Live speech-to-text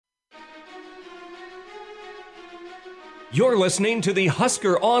You're listening to the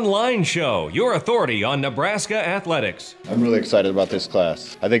Husker Online Show, your authority on Nebraska athletics. I'm really excited about this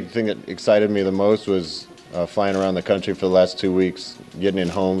class. I think the thing that excited me the most was flying around the country for the last 2 weeks, getting in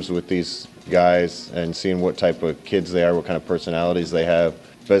homes with these guys and seeing what type of kids they are, what kind of personalities they have.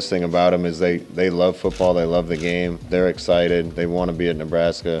 Best thing about them is they love football, they love the game, they're excited, they want to be at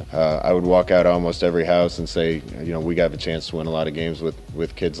Nebraska. I would walk out almost every house and say, we got a chance to win a lot of games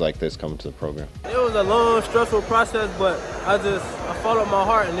with kids like this coming to the program. It was a long, stressful process, but I followed my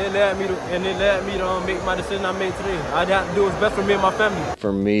heart, and it led me to make my decision I made today. I had to do what's best for me and my family.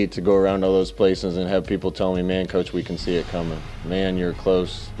 For me to go around all those places and have people tell me, man, Coach, we can see it coming. Man, you're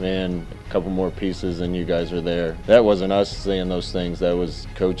close. Man, a couple more pieces and you guys are there. That wasn't us saying those things. That was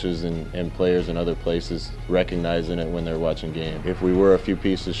coaches and players in other places recognizing it when they're watching games. If we were a few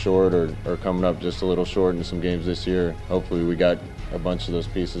pieces short or coming up just a little short in some games this year, hopefully we got a bunch of those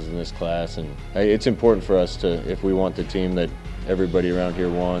pieces in this class. And it's important for us to, if we want the team that everybody around here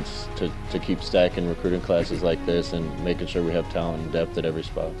wants, to keep stacking recruiting classes like this and making sure we have talent and depth at every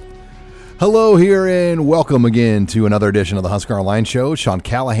spot. Hello here and welcome again to another edition of the Husker Online Show. Sean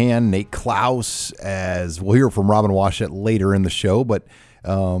Callahan, Nate Klaus, as we'll hear from Robin Washut later in the show, but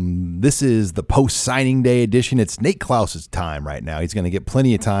this is the post-signing day edition. It's Nate Klaus's time right now. He's going to get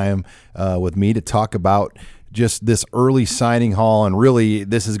plenty of time with me to talk about just this early signing haul, and really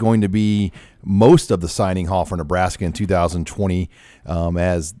this is going to be most of the signing haul for Nebraska in 2020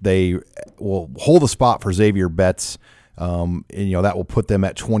 as they will hold a spot for Xavier Betts. And that will put them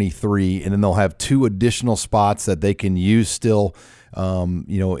at 23, and then they'll have 2 additional spots that they can use still,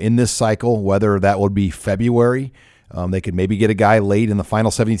 in this cycle, whether that would be February. They could maybe get a guy late in the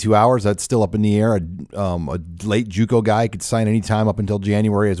final 72 hours. That's still up in the air. A late JUCO guy could sign any time up until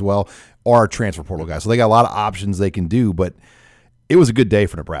January as well, or a transfer portal guy. So they got a lot of options they can do, but it was a good day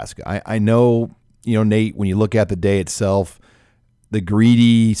for Nebraska. I know, Nate, when you look at the day itself, the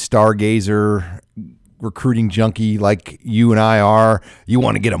greedy stargazer recruiting junkie like you and I are, you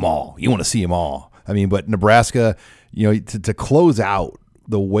want to get them all. You want to see them all. But Nebraska, to close out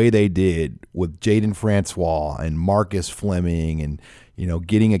the way they did with Jaden Francois and Marcus Fleming and,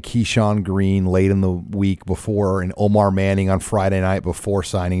 getting a Keyshawn Green late in the week before and Omar Manning on Friday night before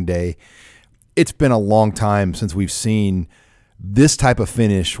signing day. It's been a long time since we've seen this type of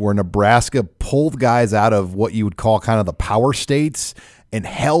finish where Nebraska pulled guys out of what you would call kind of the power states and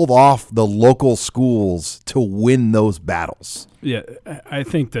held off the local schools to win those battles. Yeah, I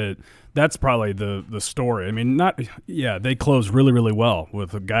think that's probably the story. They closed really, really well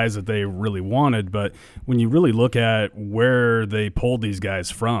with the guys that they really wanted, but when you really look at where they pulled these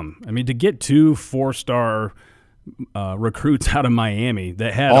guys from, to get 2 4-star recruits out of Miami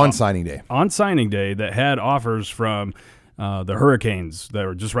that had on signing day that had offers from the Hurricanes that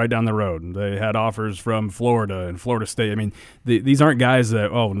were just right down the road. They had offers from Florida and Florida State. These aren't guys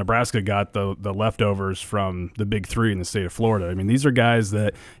that, Nebraska got the leftovers from the Big Three in the state of Florida. These are guys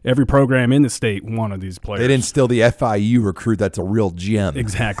that every program in the state wanted these players. They didn't steal the FIU recruit that's a real gem.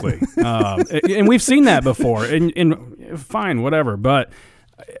 Exactly. And we've seen that before. And fine, whatever. But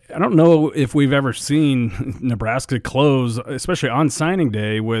I don't know if we've ever seen Nebraska close, especially on signing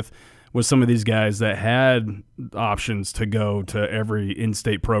day, with some of these guys that had options to go to every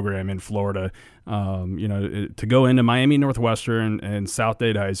in-state program in Florida, to go into Miami Northwestern and South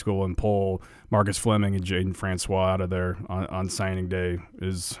Dade High School and pull Marcus Fleming and Jaden Francois out of there on signing day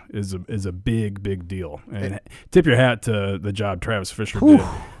is a big, big deal. And tip your hat to the job Travis Fisher did.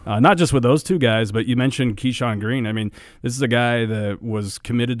 Not just with those 2 guys, but you mentioned Keyshawn Green. This is a guy that was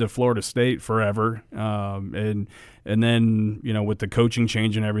committed to Florida State forever, and then, with the coaching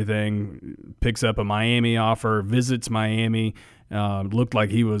change and everything, picks up a Miami offer, visits Miami. Looked like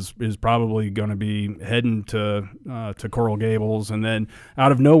he is probably going to be heading to Coral Gables, and then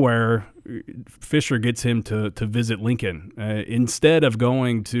out of nowhere, Fisher gets him to visit Lincoln instead of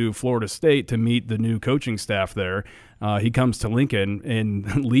going to Florida State to meet the new coaching staff there. He comes to Lincoln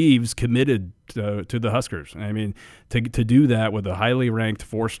and leaves committed to the Huskers. To do that with a highly ranked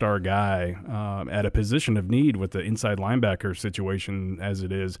 4-star guy at a position of need with the inside linebacker situation as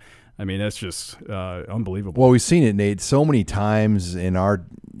it is, that's just unbelievable. Well, we've seen it, Nate, so many times in our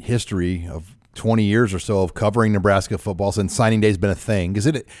history of 20 years or so of covering Nebraska football since signing day has been a thing. Because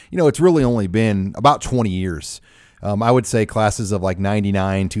it's really only been about 20 years. I would say classes of like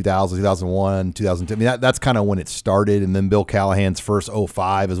 99, 2000, 2001, 2010. That's kind of when it started. And then Bill Callahan's first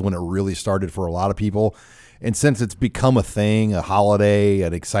 05 is when it really started for a lot of people. And since it's become a thing, a holiday,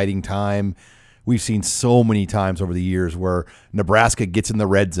 an exciting time, we've seen so many times over the years where Nebraska gets in the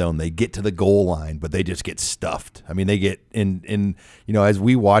red zone, they get to the goal line, but they just get stuffed. I mean, they get in as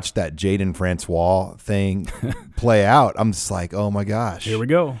we watched that Jaden Francois thing play out, I'm just like, oh my gosh. Here we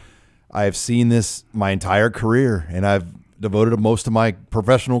go. I've seen this my entire career, and I've devoted most of my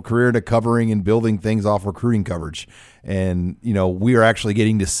professional career to covering and building things off recruiting coverage. And, we are actually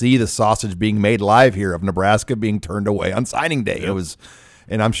getting to see the sausage being made live here of Nebraska being turned away on signing day. Yep. It was,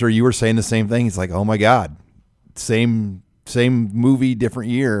 and I'm sure you were saying the same thing. It's like, oh my God, same movie,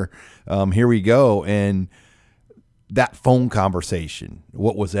 different year. Here we go. And that phone conversation,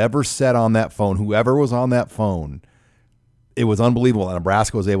 what was ever said on that phone, whoever was on that phone, it was unbelievable that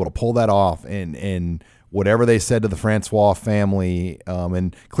Nebraska was able to pull that off. And whatever they said to the Francois family,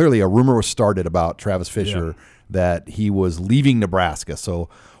 and clearly a rumor was started about Travis Fisher that he was leaving Nebraska. So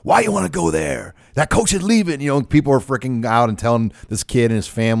why you want to go there? That coach is leaving. People are freaking out and telling this kid and his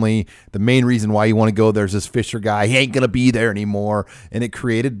family the main reason why you want to go there is this Fisher guy. He ain't going to be there anymore. And it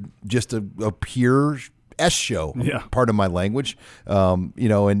created just a pure S show, pardon my language,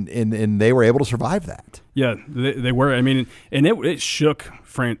 and they were able to survive that. Yeah, they were. I mean, and it shook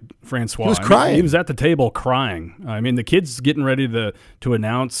Francois. He was crying. He was at the table crying. I mean, the kid's getting ready to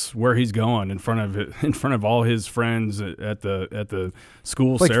announce where he's going in front of all his friends at the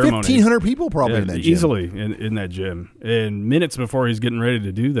school ceremony. 1,500 people probably in that gym. Easily in that gym. And minutes before he's getting ready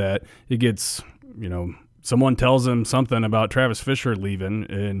to do that, he gets, someone tells him something about Travis Fisher leaving,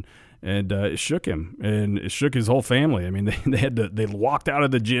 and it shook him, and it shook his whole family. I mean, they walked out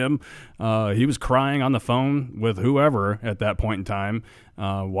of the gym. He was crying on the phone with whoever at that point in time.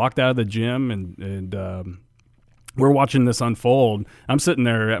 Walked out of the gym, and we're watching this unfold. I'm sitting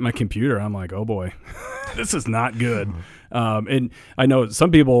there at my computer. I'm like, oh boy, this is not good. And I know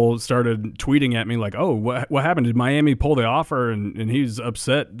some people started tweeting at me like, oh, what happened? Did Miami pull the offer? And he's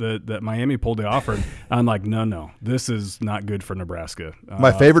upset that Miami pulled the offer. And I'm like, no, this is not good for Nebraska.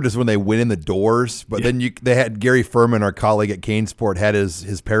 My favorite is when they went in the doors, but then they had Gary Furman, our colleague at CaneSport, had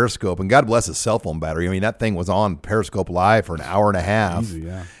his Periscope, and God bless his cell phone battery. I mean, that thing was on Periscope Live for an hour and a half. Easy,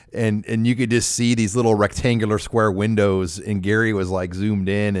 yeah. And you could just see these little rectangular square windows, and Gary was like zoomed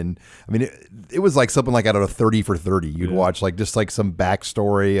in, and I mean it was like something like out of a 30 for 30. You'd watch just like some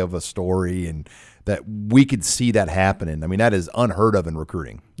backstory of a story, and that we could see that happening. I mean, that is unheard of in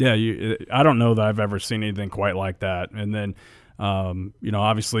recruiting. Yeah, I don't know that I've ever seen anything quite like that. And then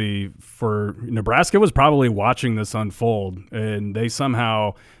obviously for Nebraska was probably watching this unfold, and they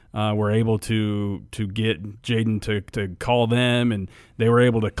somehow were able to get Jaden to call them, and they were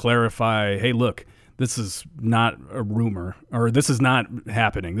able to clarify, hey, look, this is not a rumor, or this is not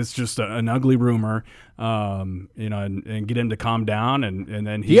happening. This is just an ugly rumor, and get him to calm down. And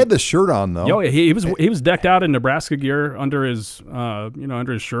then he had the shirt on though. Yeah, he was decked out in Nebraska gear under his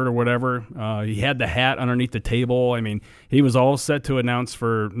under his shirt or whatever. He had the hat underneath the table. I mean, he was all set to announce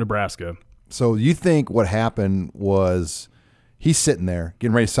for Nebraska. So you think what happened was he's sitting there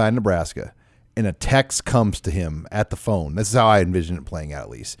getting ready to sign Nebraska, and a text comes to him at the phone. This is how I envision it playing out, at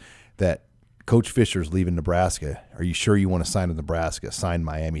least, that Coach Fisher's leaving Nebraska. Are you sure you want to sign with Nebraska? Sign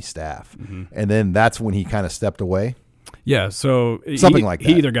Miami staff. Mm-hmm. And then that's when he kind of stepped away. Yeah, so something like that.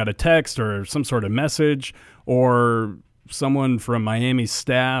 He either got a text or some sort of message, or someone from Miami's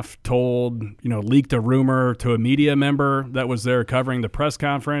staff leaked a rumor to a media member that was there covering the press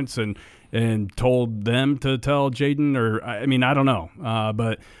conference, and told them to tell Jaden, or I mean, I don't know.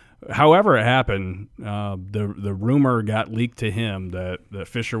 But however it happened, the rumor got leaked to him that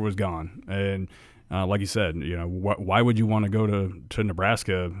Fisher was gone. And like you said, why would you want to go to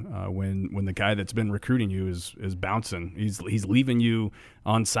Nebraska when the guy that's been recruiting you is bouncing? He's leaving you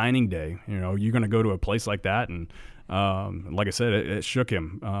on signing day. You're going to go to a place like that, and like I said, it shook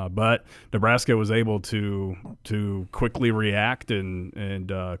him. But Nebraska was able to quickly react and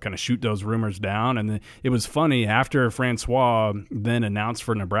kind of shoot those rumors down. And it was funny, after Francois then announced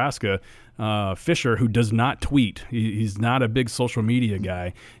for Nebraska, Fisher, who does not tweet, he's not a big social media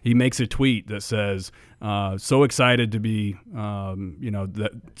guy, he makes a tweet that says, so excited to be,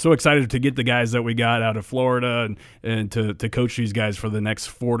 so excited to get the guys that we got out of Florida and to coach these guys for the next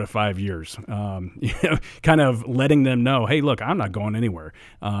 4 to 5 years. Kind of letting them know, hey, look, I'm not going anywhere.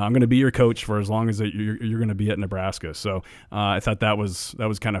 I'm going to be your coach for as long as you're going to be at Nebraska. So I thought that was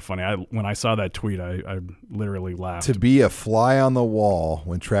kind of funny. When I saw that tweet, I literally laughed. To be a fly on the wall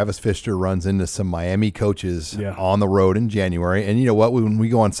when Travis Fisher runs into some Miami coaches on the road in January. And you know what? When we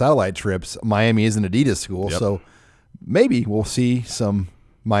go on satellite trips, Miami is an Adidas school. Yep. So maybe we'll see some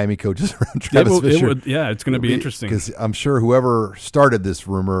Miami coaches around Travis Fisher. It's going to be interesting. Because I'm sure whoever started this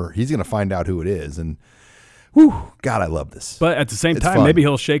rumor, he's going to find out who it is. And Whew, God, I love this. But at the same It's time, fun. maybe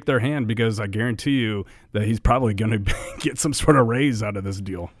he'll shake their hand because I guarantee you that he's probably going to get some sort of raise out of this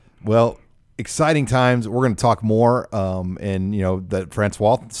deal. Well, exciting times. We're going to talk more. And, that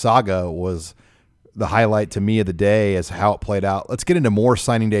Francois saga was the highlight to me of the day as how it played out. Let's get into more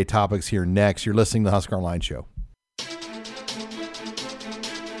signing day topics here next. You're listening to the Husker Online Show.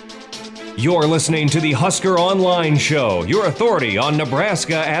 You're listening to the Husker Online Show, your authority on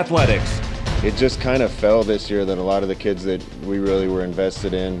Nebraska athletics. It just kind of fell this year that a lot of the kids that we really were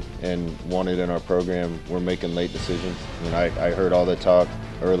invested in and wanted in our program were making late decisions. I heard all the talk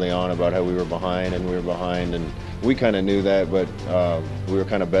early on about how we were behind, and we kind of knew that, but we were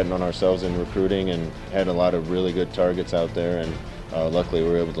kind of betting on ourselves in recruiting and had a lot of really good targets out there, and luckily we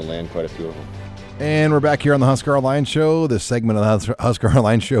were able to land quite a few of them. And we're back here on the Husker Online Show. This segment of the Husker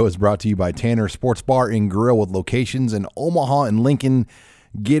Online Show is brought to you by Tanner Sports Bar and Grill with locations in Omaha and Lincoln.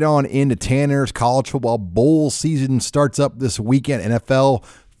 Get on into Tanner's. College football bowl season starts up this weekend. NFL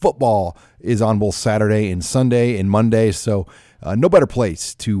football is on both Saturday and Sunday and Monday. So no better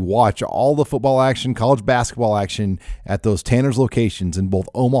place to watch all the football action, college basketball action at those Tanner's locations in both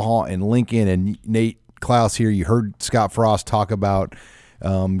Omaha and Lincoln. And Nate Klaus here, you heard Scott Frost talk about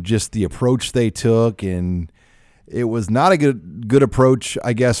just the approach they took, and it was not a good approach,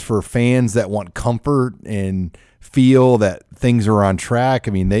 I guess, for fans that want comfort and feel that things are on track.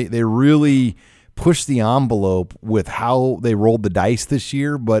 I mean, they really pushed the envelope with how they rolled the dice this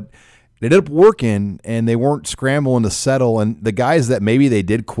year, but it ended up working, and they weren't scrambling to settle. And the guys that maybe they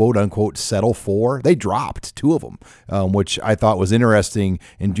did quote unquote settle for, they dropped two of them, which I thought was interesting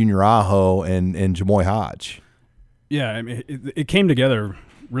in Junior Aho and Jamoy Hodge. Yeah, I mean, it came together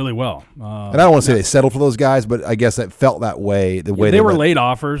really well. And I don't want to say they settled for those guys, but I guess it felt that way. The way they were late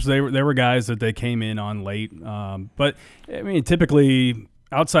offers. They were guys that they came in on late. But I mean, typically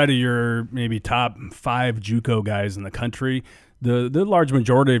outside of your maybe top 5 JUCO guys in the country, the large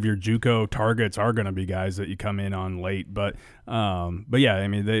majority of your JUCO targets are going to be guys that you come in on late. But yeah, I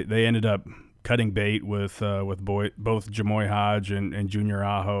mean, they ended up cutting bait with both Jamoy Hodge and Junior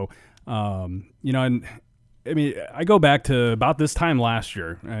Aho. And I mean, I go back to about this time last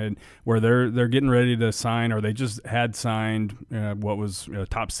year, where they're getting ready to sign, or they just had signed what was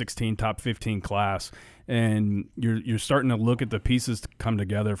top 16, top 15 class, and you're starting to look at the pieces to come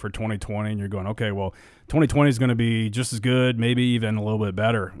together for 2020, and you're going, okay, well, 2020 is going to be just as good, maybe even a little bit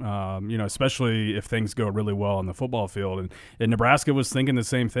better, especially if things go really well on the football field. And Nebraska was thinking the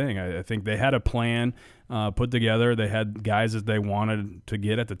same thing. I think they had a plan put together. They had guys that they wanted to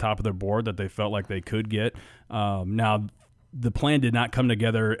get at the top of their board that they felt like they could get. Now, the plan did not come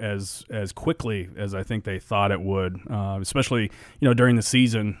together as quickly as I think they thought it would, especially during the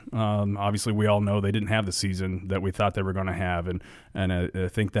season. Obviously, we all know they didn't have the season that we thought they were going to have, and I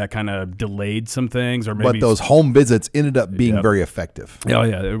think that kind of delayed some things. Or maybe, but those home visits ended up being very effective. Oh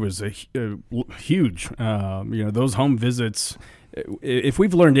yeah, it was a huge. Those home visits. If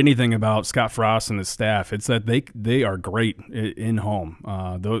we've learned anything about Scott Frost and his staff, it's that they are great in home.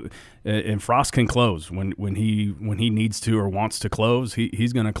 And Frost can close when he needs to or wants to close.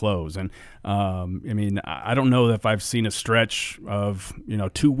 He's going to close. And I mean, I don't know if I've seen a stretch of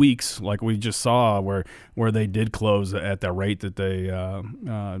 2 weeks like we just saw where they did close at the rate that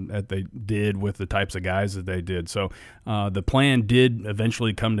they did with the types of guys that they did. So the plan did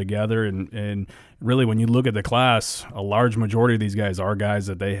eventually come together, and really, when you look at the class, a large majority of these guys are guys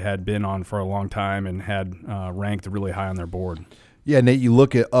that they had been on for a long time and had ranked really high on their board. Yeah, Nate, you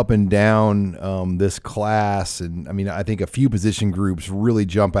look at up and down this class, and I mean, I think a few position groups really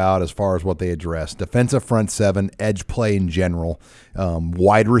jump out as far as what they address. Defensive front seven, edge play in general,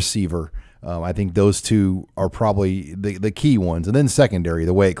 wide receiver. I think those two are probably the key ones. And then secondary,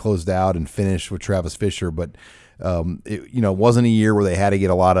 the way it closed out and finished with Travis Fisher. But it wasn't a year where they had to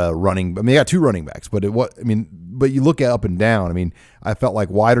get a lot of running. I mean, they got 2 running backs, but but you look at up and down. I mean, I felt like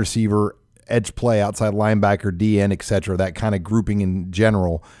wide receiver, edge play, outside linebacker, DN, et cetera, that kind of grouping in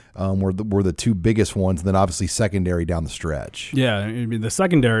general were the 2 biggest ones, and then obviously secondary down the stretch. Yeah, I mean, the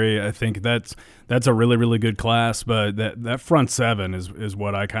secondary, I think that's a really, really good class, but that front seven is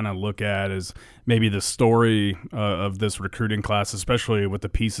what I kind of look at as maybe the story of this recruiting class, especially with the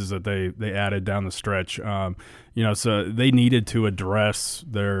pieces that they added down the stretch. So they needed to address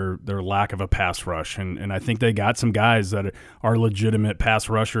their lack of a pass rush, and I think they got some guys that are legitimate pass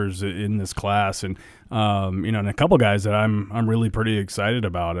rushers in this class, and and a couple guys that I'm really pretty excited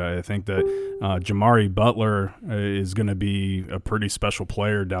about. I think that Jamari Butler is going to be a pretty special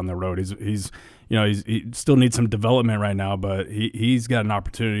player down the road. He's he still needs some development right now, but he's got an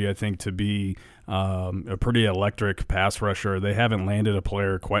opportunity, I think, to be a pretty electric pass rusher. They haven't landed a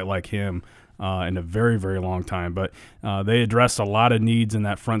player quite like him in a very, very long time. But they addressed a lot of needs in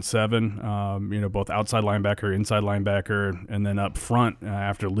that front seven, both outside linebacker, inside linebacker, and then up front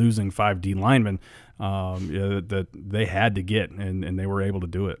after losing 5 D linemen that they had to get, and they were able to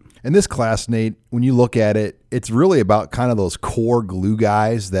do it. And this class, Nate, when you look at it, it's really about kind of those core glue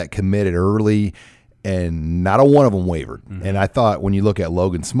guys that committed early, and not a one of them wavered. Mm-hmm. And I thought when you look at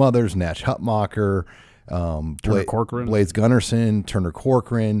Logan Smothers, Nash Hutmacher, Corcoran, Blaze Gunnarsson, Turner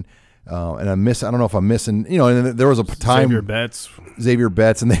Corcoran, and I don't know if I'm missing, and there was a time Xavier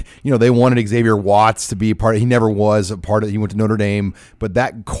Betts, and they wanted Xavier Watts to be a part of, he never was a part of, he went to Notre Dame, but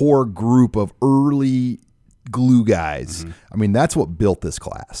that core group of early glue guys, mm-hmm. I mean, that's what built this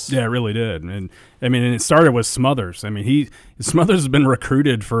class. Yeah, it really did. And it started with Smothers. I mean, Smothers has been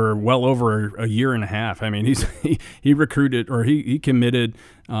recruited for well over a year and a half. I mean, he recruited, or he committed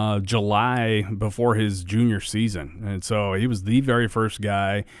July before his junior season. And so he was the very first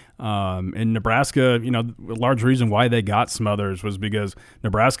guy. In Nebraska, a large reason why they got Smothers was because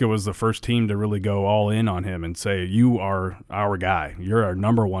Nebraska was the first team to really go all in on him and say, you are our guy. You're our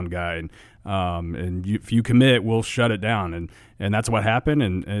number one guy. And if you commit, we'll shut it down. And that's what happened.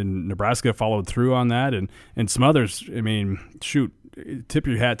 And Nebraska followed through on that. And Smothers, I mean, shoot, tip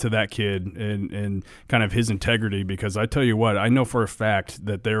your hat to that kid and kind of his integrity, because I tell you what, I know for a fact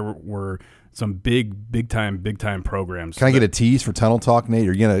that there were some big time programs. Can I get a tease for Tunnel Talk, Nate?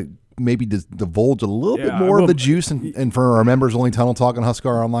 Are you going to maybe divulge a little bit more of the juice and for our members only Tunnel Talk and Husker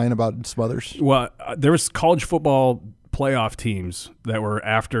Online about Smothers? Well, there was college football playoff teams that were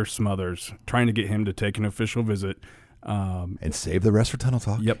after Smothers trying to get him to take an official visit. And save the rest for Tunnel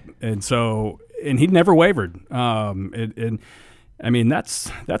Talk. Yep. And he never wavered. I mean,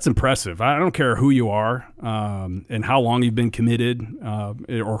 that's impressive. I don't care who you are and how long you've been committed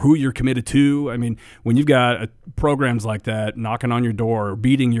or who you're committed to. I mean, when you've got programs like that knocking on your door,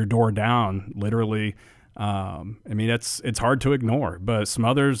 beating your door down, literally, it's hard to ignore. But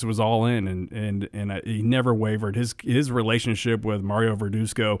Smothers was all in, and he never wavered. His relationship with Mario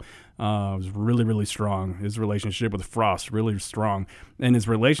Verduzco was really, really strong. His relationship with Frost, really strong. And his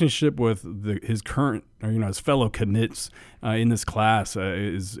relationship with his current, his fellow commits in this class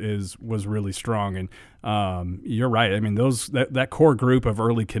was really strong. And you're right. I mean, that core group of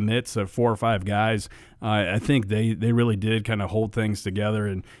early commits of 4 or 5 guys, I think they really did kind of hold things together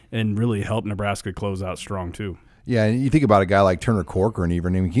and really help Nebraska close out strong too. Yeah, and you think about a guy like Turner Corcoran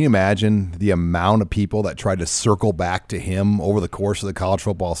even. I mean, can you imagine the amount of people that tried to circle back to him over the course of the college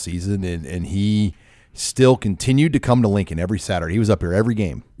football season, and he still continued to come to Lincoln every Saturday. He was up here every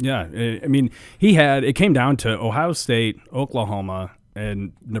game. Yeah, I mean, it came down to Ohio State, Oklahoma,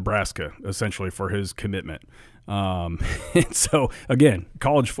 and Nebraska, essentially, for his commitment. And so, again,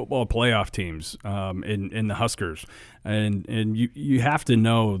 college football playoff teams in the Huskers. And you have to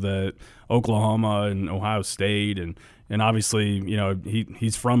know that Oklahoma and Ohio State and obviously,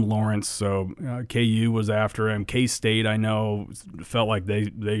 he's from Lawrence, so KU was after him. K-State, I know, felt like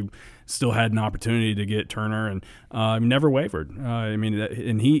they still had an opportunity to get Turner and never wavered.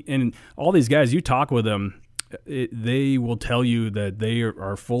 And all these guys, you talk with them, they will tell you that they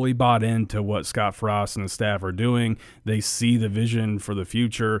are fully bought into what Scott Frost and the staff are doing. They see the vision for the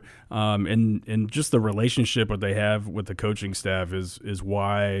future, and just the relationship that they have with the coaching staff is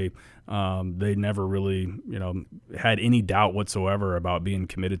why they never really had any doubt whatsoever about being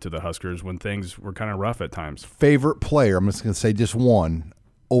committed to the Huskers when things were kind of rough at times. Favorite player? I'm just going to say just one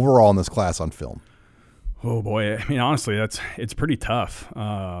overall in this class on film. Oh boy, I mean, honestly, it's pretty tough.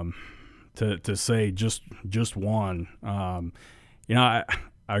 To say just one. I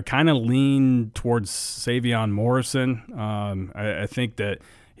kind of lean towards Savion Morrison. I think that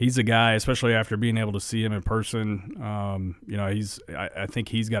he's a guy, especially after being able to see him in person. I think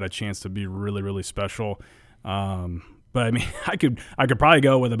he's got a chance to be really, really special. But I mean, I could probably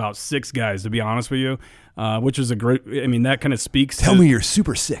go with about 6 guys, to be honest with you, which is a great. I mean, that kind of speaks. Tell me you're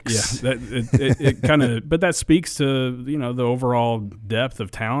super 6. Yeah, it kind of, but that speaks to the overall depth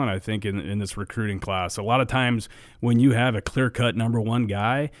of talent. I think in this recruiting class, a lot of times when you have a clear-cut number 1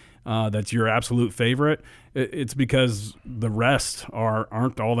 guy that's your absolute favorite, it's because the rest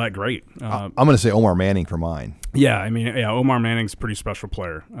aren't all that great. I'm going to say Omar Manning for mine. Yeah, I mean, Omar Manning's a pretty special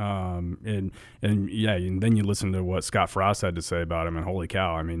player. And then you listen to what Scott Frost had to say about him, and holy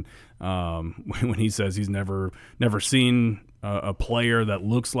cow, I mean, when he says he's never seen a player that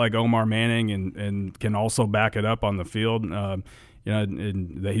looks like Omar Manning and can also back it up on the field, you know,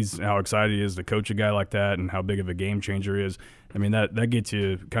 and that he's how excited he is to coach a guy like that and how big of a game changer he is. I mean, that gets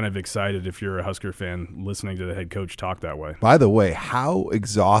you kind of excited if you're a Husker fan listening to the head coach talk that way. By the way, how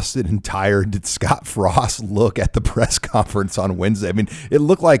exhausted and tired did Scott Frost look at the press conference on Wednesday? I mean, it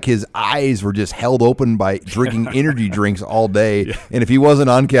looked like his eyes were just held open by drinking energy drinks all day. Yeah. And if he wasn't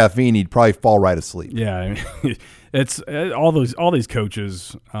on caffeine, he'd probably fall right asleep. Yeah, I mean, it's all these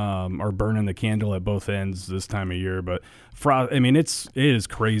coaches are burning the candle at both ends this time of year. But Frost, I mean, it is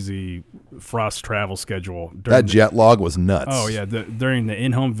crazy. Frost's travel schedule. That jet lag was nuts. Oh yeah, during the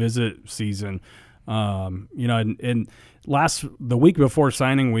in-home visit season, you know, and the week before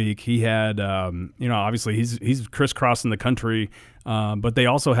signing week, he had, you know, obviously he's crisscrossing the country, but they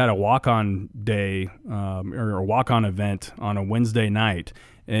also had a walk-on day or a walk-on event on a Wednesday night.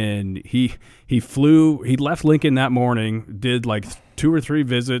 And he left Lincoln that morning, did like 2 or 3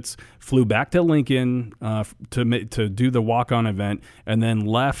 visits, flew back to Lincoln to do the walk-on event, and then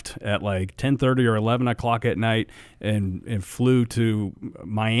left at like 10:30 or 11 o'clock at night and flew to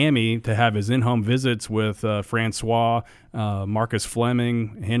Miami to have his in-home visits with Francois, Marcus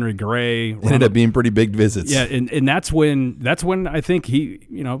Fleming, Henry Gray. Ended up being pretty big visits. Yeah, and that's when I think he,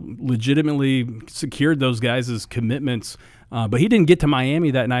 you know, legitimately secured those guys' commitments. But he didn't get to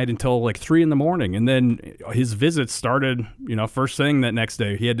Miami that night until like 3 a.m. And then his visits started, you know, first thing that next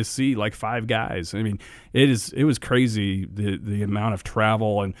day. He had to see like 5 guys. I mean, it was crazy the amount of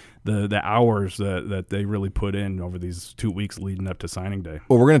travel and the hours that they really put in over these 2 weeks leading up to signing day.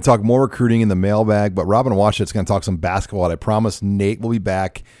 Well, we're going to talk more recruiting in the mailbag, but Robin Washut's going to talk some basketball. And I promise Nate will be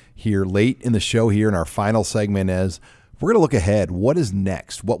back here late in the show here in our final segment as we're going to look ahead. What is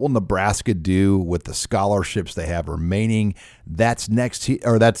next? What will Nebraska do with the scholarships they have remaining? That's next,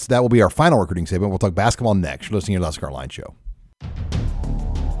 or that will be our final recruiting segment. We'll talk basketball next. You're listening to the Husker Online Show.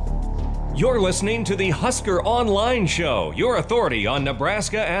 You're listening to the Husker Online Show, your authority on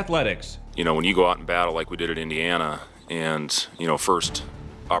Nebraska athletics. You know, when you go out and battle like we did at Indiana, and you know, first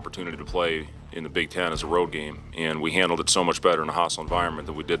opportunity to play in the Big Ten as a road game, and we handled it so much better in a hostile environment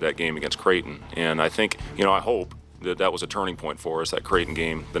than we did that game against Creighton. And I think, you know, I hope that was a turning point for us, that Creighton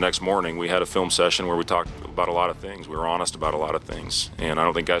game. The next morning, we had a film session where we talked about a lot of things. We were honest about a lot of things, and I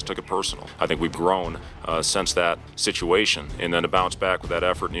don't think guys took it personal. I think we've grown since that situation, and then to bounce back with that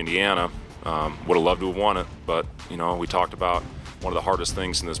effort in Indiana, would have loved to have won it, but, you know, we talked about one of the hardest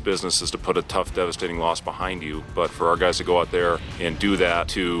things in this business is to put a tough, devastating loss behind you, but for our guys to go out there and do that,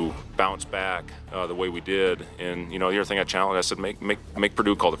 to bounce back the way we did, and, you know, the other thing I challenged, I said, make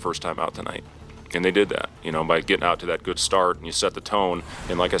Purdue call the first time out tonight. And they did that, you know, by getting out to that good start, and you set the tone.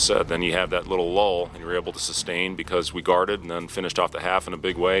 And like I said, then you have that little lull, and you're able to sustain because we guarded and then finished off the half in a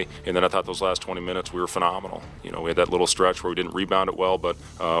big way. And then I thought those last 20 minutes we were phenomenal. You know, we had that little stretch where we didn't rebound it well, but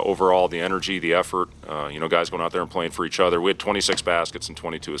overall the energy, the effort, you know, guys going out there and playing for each other. We had 26 baskets and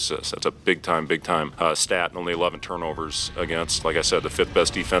 22 assists. That's a big time stat, and only 11 turnovers against, like I said, the 5th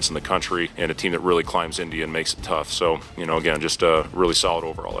best defense in the country and a team that really climbs Indy and makes it tough. So, you know, again, just a really solid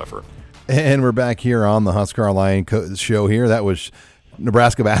overall effort. And we're back here on the Husker Online show here. That was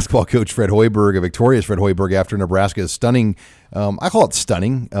Nebraska basketball coach Fred Hoiberg, a victorious Fred Hoiberg after Nebraska's stunning, I call it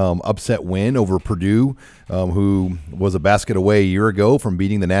stunning, upset win over Purdue, who was a basket away a year ago from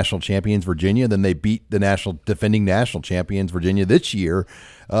beating the national champions Virginia. Then they beat the defending national champions Virginia this year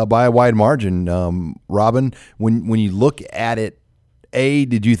by a wide margin. Robin, when you look at it,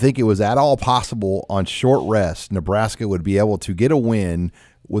 did you think it was at all possible on short rest Nebraska would be able to get a win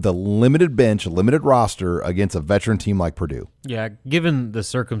with a limited bench, a limited roster against a veteran team like Purdue? Yeah, given the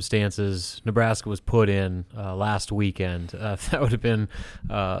circumstances Nebraska was put in last weekend, that would have been,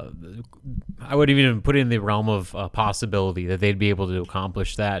 I would have even put it in the realm of possibility that they'd be able to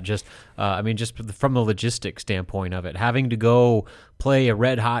accomplish that. Just from the logistics standpoint of it, having to go play a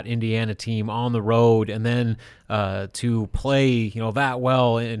red-hot Indiana team on the road and then to play, that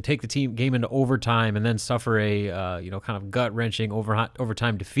well and take the game into overtime and then suffer a, kind of gut-wrenching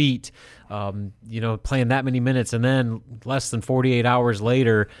overtime defeat, playing that many minutes and then less than 48 hours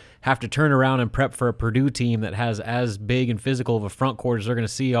later have to turn around and prep for a Purdue team that has as big and physical of a front court as they're going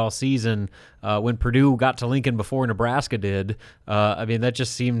to see all season. When Purdue got to Lincoln before Nebraska did, that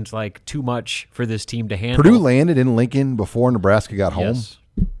just seemed like too much for this team to handle. Purdue landed in Lincoln before Nebraska got home?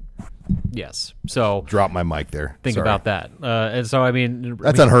 Yes. So drop my mic there. Think about that. And so,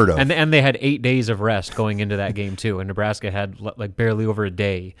 that's unheard of. And they had 8 days of rest going into that game too. And Nebraska had like barely over a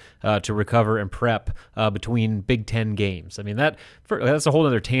day to recover and prep between Big Ten games. That's a whole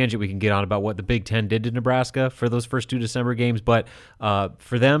other tangent we can get on about what the Big Ten did to Nebraska for those first 2 December games. But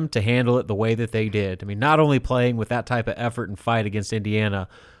for them to handle it the way that they did, not only playing with that type of effort and fight against Indiana,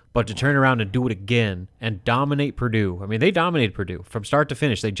 but to turn around and do it again and dominate Purdue. I mean, they dominated Purdue from start to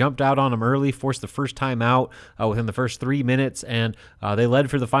finish. They jumped out on them early, forced the first time out within the first 3 minutes, and they led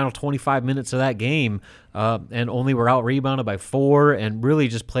for the final 25 minutes of that game and only were out-rebounded by 4 and really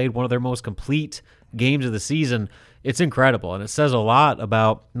just played one of their most complete games of the season. It's incredible, and it says a lot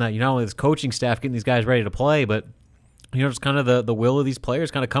about not only this coaching staff getting these guys ready to play, but just kind of the will of these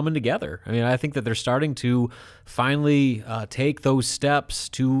players kind of coming together. I mean, I think that they're starting to finally take those steps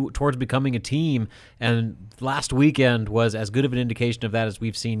towards becoming a team, and last weekend was as good of an indication of that as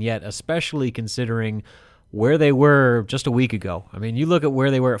we've seen yet, especially considering where they were just a week ago. I mean, you look at where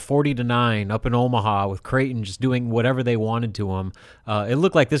they were at 40-9 up in Omaha with Creighton just doing whatever they wanted to them. It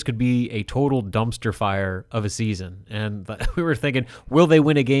looked like this could be a total dumpster fire of a season. And we were thinking, will they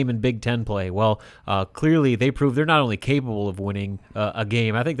win a game in Big Ten play? Well, clearly they proved they're not only capable of winning a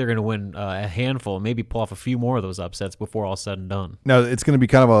game, I think they're going to win a handful, maybe pull off a few more of those upsets before all said and done. Now, it's going to be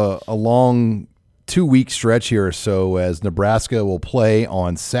kind of a long 2-week stretch here or so, as Nebraska will play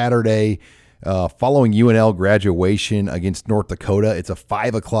on Saturday following UNL graduation against North Dakota. It's a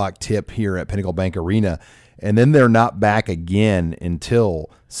 5 o'clock tip here at Pinnacle Bank Arena. And then they're not back again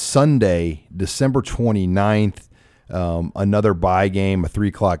until Sunday, December 29th, another bye game, a 3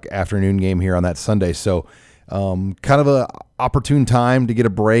 o'clock afternoon game here on that Sunday. So kind of a opportune time to get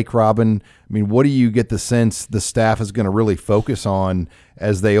a break, Robin. I mean, what do you get the sense the staff is going to really focus on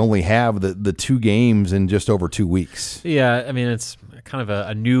as they only have the 2 games in just over 2 weeks? Yeah, I mean, it's kind of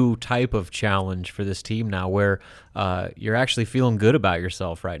a new type of challenge for this team now where you're actually feeling good about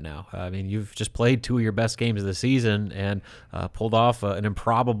yourself right now. I mean, you've just played 2 of your best games of the season and pulled off an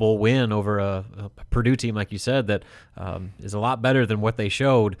improbable win over a Purdue team, like you said, that is a lot better than what they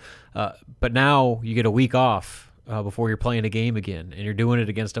showed. But now you get a week off before you're playing a game again, and you're doing it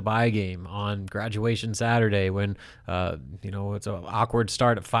against a bye game on graduation Saturday when it's an awkward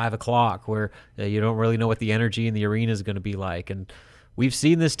start at 5 o'clock where you don't really know what the energy in the arena is going to be like. And we've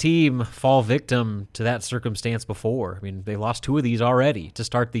seen this team fall victim to that circumstance before. I mean, they lost 2 of these already to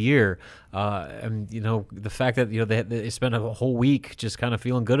start the year. And the fact that they spent a whole week just kind of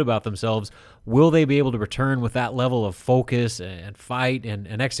feeling good about themselves, will they be able to return with that level of focus and fight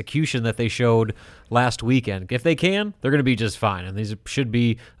and execution that they showed last weekend? If they can, they're going to be just fine. And these should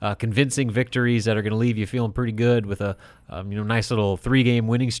be convincing victories that are going to leave you feeling pretty good with a nice little 3-game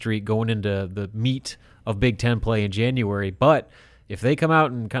winning streak going into the meat of Big Ten play in January. But if they come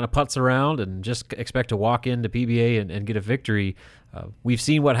out and kind of putz around and just expect to walk into PBA and get a victory, we've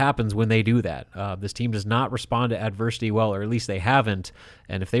seen what happens when they do that. This team does not respond to adversity well, or at least they haven't.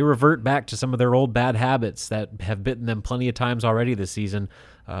 And if they revert back to some of their old bad habits that have bitten them plenty of times already this season,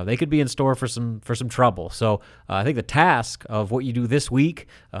 they could be in store for some trouble. So I think the task of what you do this week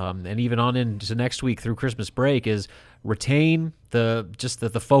and even on into next week through Christmas break is retain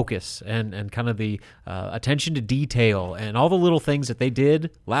the focus and kind of the attention to detail and all the little things that they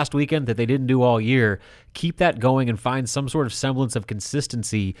did last weekend that they didn't do all year. Keep that going and find some sort of semblance of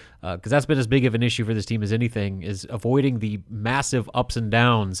consistency, because that's been as big of an issue for this team as anything, is avoiding the massive ups and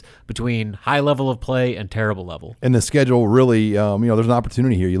downs between high level of play and terrible level. And the schedule really, there's an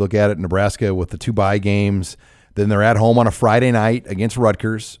opportunity here. You look at it, Nebraska with the 2 bye games, then they're at home on a Friday night against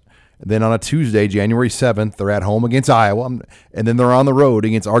Rutgers. Then on a Tuesday, January 7th, they're at home against Iowa. And then they're on the road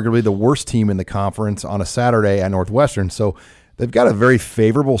against arguably the worst team in the conference on a Saturday at Northwestern. So they've got a very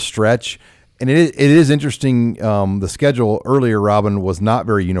favorable stretch. And it is interesting. The schedule earlier, Robin, was not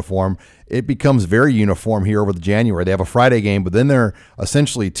very uniform. It becomes very uniform here over the January. They have a Friday game, but then they're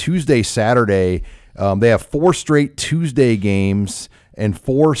essentially Tuesday, Saturday. They have 4 straight Tuesday games and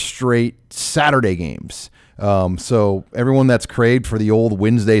 4 straight Saturday games. So everyone that's craved for the old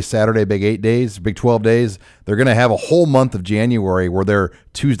Wednesday, Saturday, Big 8 days, Big 12 days, they're going to have a whole month of January where they're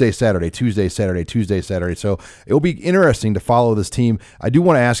Tuesday, Saturday, Tuesday, Saturday, Tuesday, Saturday. So it'll be interesting to follow this team. I do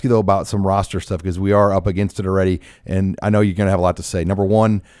want to ask you, though, about some roster stuff because we are up against it already, and I know you're going to have a lot to say. Number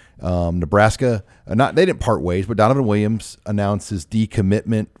one, Nebraska, they didn't part ways, but Donovan Williams announced his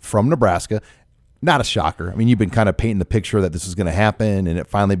decommitment from Nebraska. Not a shocker. I mean, you've been kind of painting the picture that this is going to happen, and it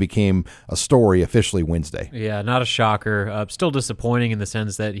finally became a story officially Wednesday. Yeah, not a shocker. Still disappointing in the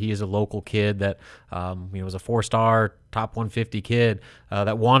sense that he is a local kid that was a 4-star, top 150 kid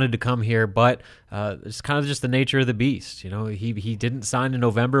that wanted to come here, but it's kind of just the nature of the beast. He didn't sign in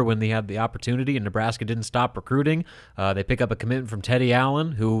November when they had the opportunity, and Nebraska didn't stop recruiting. They pick up a commitment from Teddy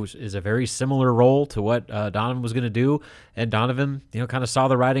Allen, who is a very similar role to what Donovan was going to do, and Donovan, kind of saw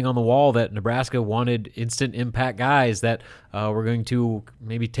the writing on the wall that Nebraska wanted instant impact guys that were going to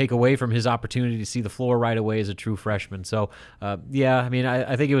maybe take away from his opportunity to see the floor right away as a true freshman. So, I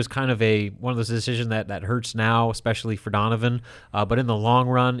think it was kind of one of those decisions that hurts now, especially for Donovan. But in the long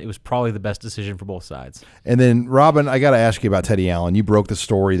run, it was probably the best decision for both sides. And then, Robin, I got to ask you about Teddy Allen. You broke the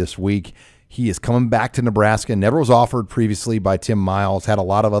story this week. He is coming back to Nebraska. Never was offered previously by Tim Miles. Had a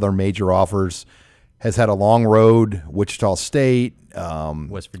lot of other major offers. Has had a long road, Wichita State,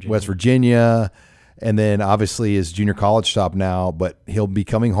 West Virginia, and then obviously his junior college stop now. But he'll be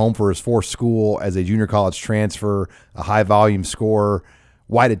coming home for his fourth school as a junior college transfer, a high-volume scorer.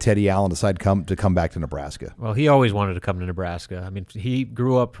 Why did Teddy Allen decide to come back to Nebraska? Well, he always wanted to come to Nebraska. I mean, he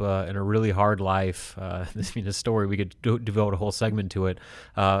grew up in a really hard life. A story, we could devote a whole segment to it,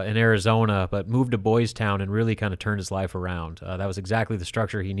 in Arizona, but moved to Boys Town and really kind of turned his life around. That was exactly the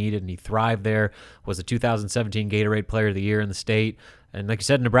structure he needed, and he thrived there, was the 2017 Gatorade Player of the Year in the state. And like you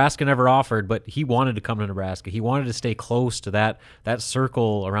said, Nebraska never offered, but he wanted to come to Nebraska. He wanted to stay close to that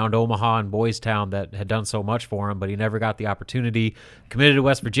circle around Omaha and Boys Town that had done so much for him, but he never got the opportunity. Committed to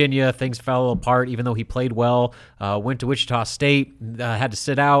West Virginia, things fell apart, even though he played well. Went to Wichita State, had to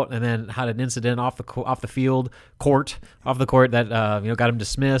sit out, and then had an incident off the court that got him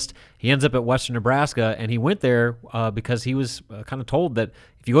dismissed. He ends up at Western Nebraska, and he went there because he was kind of told that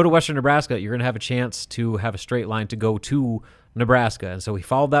if you go to Western Nebraska, you're going to have a chance to have a straight line to go to Nebraska. And so he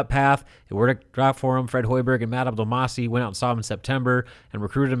followed that path. It worked out for him. Fred Hoiberg and Matt Abdelmassi went out and saw him in September and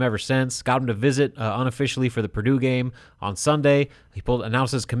recruited him ever since. Got him to visit unofficially for the Purdue game on Sunday. He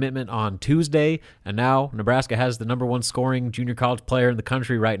announced his commitment on Tuesday, and now Nebraska has the number one scoring junior college player in the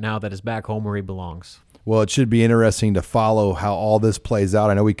country right now that is back home where he belongs. Well, it should be interesting to follow how all this plays out.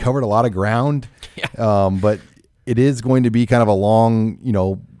 I know we covered a lot of ground, but it is going to be kind of a long,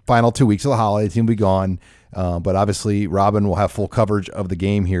 final 2 weeks of the holiday. The team will be gone. But obviously, Robin will have full coverage of the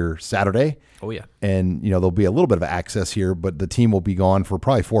game here Saturday. Oh, yeah. And, there'll be a little bit of access here, but the team will be gone for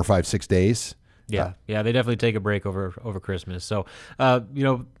probably 4, 5, 6 days. Yeah, they definitely take a break over Christmas. So,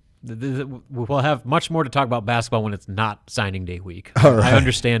 we'll have much more to talk about basketball when it's not signing day week. All right. I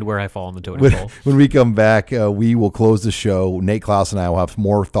understand where I fall in the totem pole. When we come back, we will close the show. Nate Klaus and I will have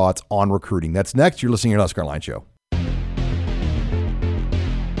more thoughts on recruiting. That's next. You're listening to the Husker Online Show.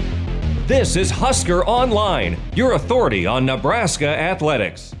 This is Husker Online, your authority on Nebraska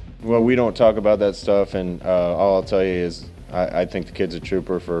athletics. Well, we don't talk about that stuff, and all I'll tell you is I think the kid's a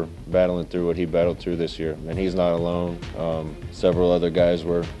trooper for battling through what he battled through this year. And he's not alone. Several other guys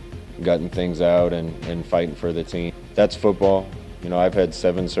were gutting things out and fighting for the team. That's football. I've had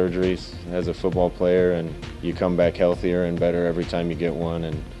 7 surgeries as a football player, and you come back healthier and better every time you get one.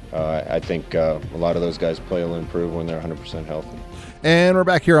 And I think a lot of those guys play will improve when they're 100% healthy. And we're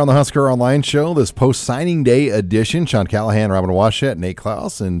back here on the Husker Online Show, this post-signing day edition. Sean Callahan, Robin Washut, Nate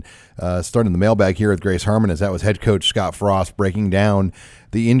Klaus, and starting the mailbag here with Grace Harmon, as that was head coach Scott Frost breaking down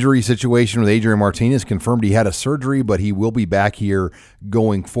the injury situation with Adrian Martinez. Confirmed he had a surgery, but he will be back here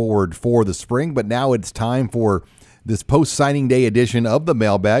going forward for the spring. But now it's time for this post-signing day edition of the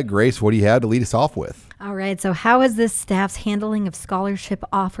mailbag. Grace, what do you have to lead us off with? All right, so how has this staff's handling of scholarship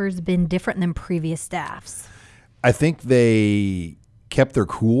offers been different than previous staffs? I think they kept their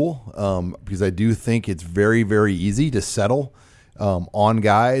cool because I do think it's very, very easy to settle on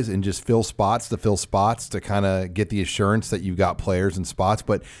guys and just fill spots to kind of get the assurance that you've got players in spots.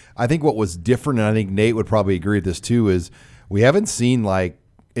 But I think what was different, and I think Nate would probably agree with this too, is we haven't seen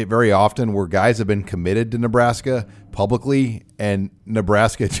it very often where guys have been committed to Nebraska publicly and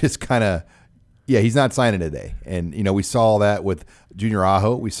Nebraska just kind of, he's not signing today. And, we saw that with Junior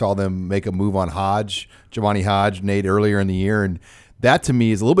Aho. We saw them make a move on Giovanni Hodge, Nate, earlier in the year. And that to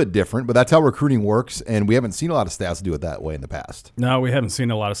me is a little bit different, but that's how recruiting works. And we haven't seen a lot of staffs do it that way in the past. No, we haven't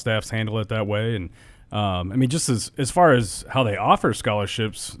seen a lot of staffs handle it that way. And just as far as how they offer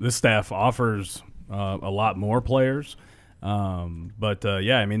scholarships, this staff offers a lot more players. But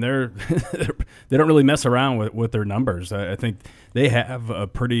they don't really mess around with their numbers. I think they have a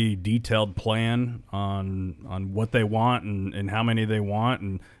pretty detailed plan on what they want and how many they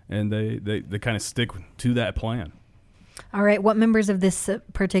want, and they kind of stick to that plan. All right, what members of this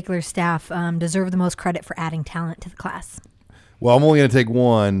particular staff deserve the most credit for adding talent to the class? Well, I'm only going to take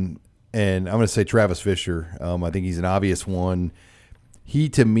one, and I'm going to say Travis Fisher. I think he's an obvious one. He,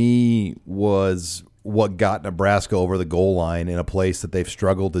 to me, was what got Nebraska over the goal line in a place that they've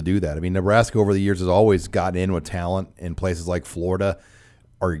struggled to do that. I mean, Nebraska over the years has always gotten in with talent in places like Florida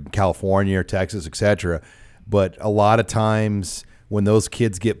or California or Texas, etc. But a lot of times when those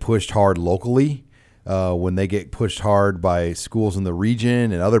kids get pushed hard locally, when they get pushed hard by schools in the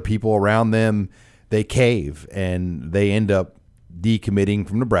region and other people around them, they cave and they end up decommitting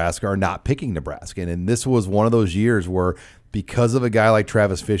from Nebraska or not picking Nebraska. And this was one of those years where, because of a guy like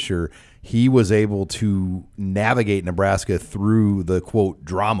Travis Fisher, he was able to navigate Nebraska through the, quote,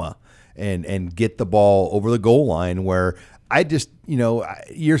 drama and get the ball over the goal line. Where I just,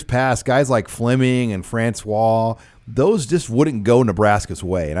 years past, guys like Fleming and Francois, those just wouldn't go Nebraska's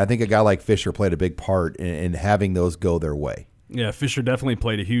way. And I think a guy like Fisher played a big part in having those go their way. Yeah, Fisher definitely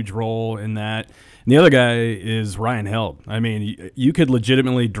played a huge role in that. And the other guy is Ryan Held. I mean, you could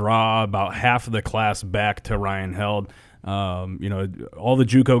legitimately draw about half of the class back to Ryan Held. All the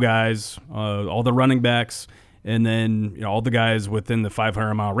JUCO guys, all the running backs, and then all the guys within the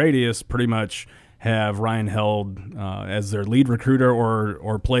 500-mile radius pretty much have Ryan Held as their lead recruiter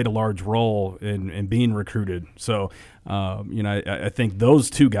or played a large role in being recruited. So, I think those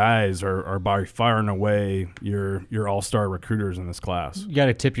two guys are by far and away your all-star recruiters in this class. You got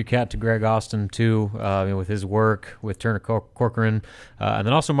to tip your cap to Greg Austin, too, with his work with Turner Corcoran, and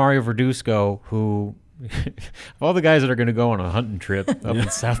then also Mario Verduzco, who – of all the guys that are going to go on a hunting trip up in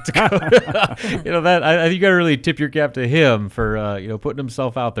South Dakota, I think you got to really tip your cap to him for putting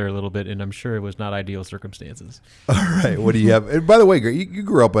himself out there a little bit, and I'm sure it was not ideal circumstances. All right, what do you have? And by the way, you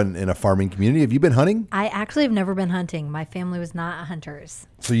grew up in a farming community. Have you been hunting? I actually have never been hunting. My family was not hunters.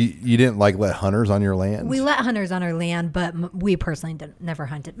 So you didn't let hunters on your land? We let hunters on our land, but we personally never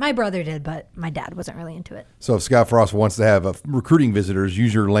hunted. My brother did, but my dad wasn't really into it. So if Scott Frost wants to have recruiting visitors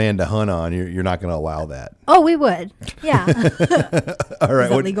use your land to hunt on, you're not going to allow that. Oh, we would. Yeah. All right. Is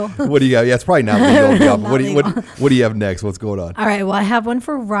that legal? What do you have? Yeah, it's probably not legal. Not What do you have next? What's going on? All right. Well, I have one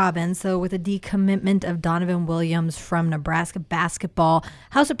for Robin. So with the decommitment of Donovan Williams from Nebraska basketball,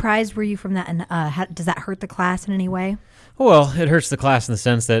 how surprised were you from that? And does that hurt the class in any way? Well, it hurts the class in the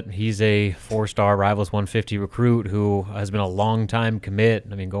sense that he's a 4-star Rivals 150 recruit who has been a long-time commit.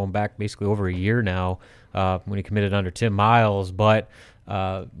 I mean, going back basically over a year now when he committed under Tim Miles. But,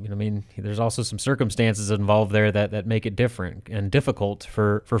 there's also some circumstances involved there that make it different and difficult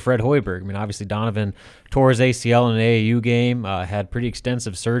for Fred Hoiberg. I mean, obviously Donovan tore his ACL in an AAU game, had pretty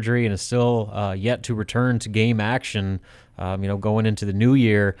extensive surgery, and is still yet to return to game action going into the new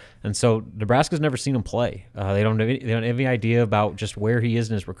year. And so Nebraska's never seen him play. They don't have any idea about just where he is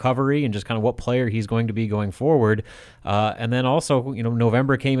in his recovery and just kind of what player he's going to be going forward. And then also,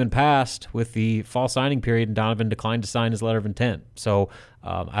 November came and passed with the fall signing period, and Donovan declined to sign his letter of intent. So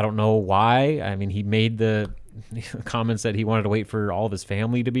I don't know why. I mean, he made the comments that he wanted to wait for all of his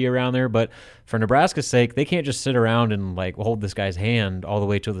family to be around there, but for Nebraska's sake, they can't just sit around and hold this guy's hand all the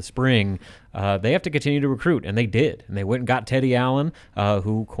way till the spring. They have to continue to recruit, and they did. And they went and got Teddy Allen,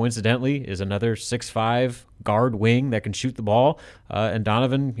 who coincidentally is another 6'5" guard wing that can shoot the ball. And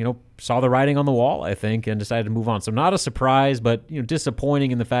Donovan, saw the writing on the wall, I think, and decided to move on. So not a surprise, but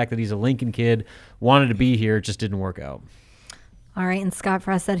disappointing in the fact that he's a Lincoln kid, wanted to be here, it just didn't work out. All right, and Scott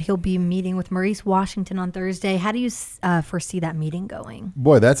Frost said he'll be meeting with Maurice Washington on Thursday. How do you foresee that meeting going?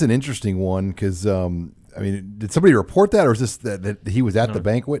 Boy, that's an interesting one because, did somebody report that, or is this that he was at the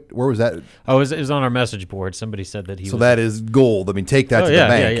banquet? Where was that? Oh, it was on our message board. Somebody said that he was. So that is gold. I mean, take that to the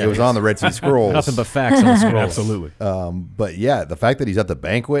bank. Yeah. It was on the Red Sea Scrolls. Nothing but facts on the scrolls. Absolutely. But, yeah, the fact that he's at the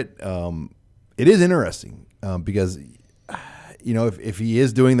banquet, it is interesting because, if he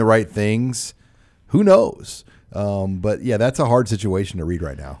is doing the right things, who knows? But yeah, that's a hard situation to read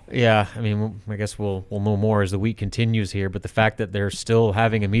right now. Yeah, I mean, I guess we'll know more as the week continues here. But the fact that they're still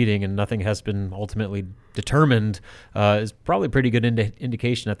having a meeting and nothing has been ultimately determined is probably a pretty good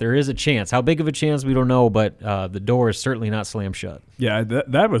indication that there is a chance. How big of a chance, we don't know, but the door is certainly not slammed shut. Yeah,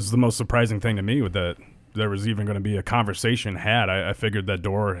 that was the most surprising thing to me, with that there was even going to be a conversation had. I figured that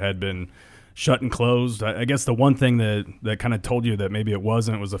door had been shut and closed. I guess the one thing that kind of told you that maybe it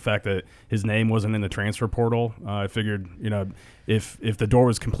wasn't was the fact that his name wasn't in the transfer portal. I figured, if the door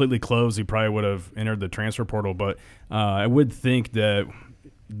was completely closed, he probably would have entered the transfer portal. But I would think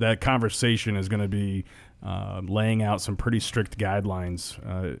that conversation is going to be laying out some pretty strict guidelines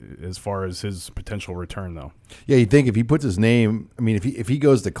as far as his potential return, though. Yeah, you'd think if he puts his name, if he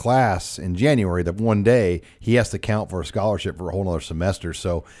goes to class in January, that one day he has to count for a scholarship for a whole other semester.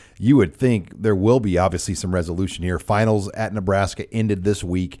 So you would think there will be obviously some resolution here. Finals at Nebraska ended this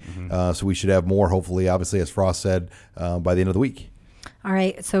week, so we should have more, hopefully, obviously, as Frost said, by the end of the week. All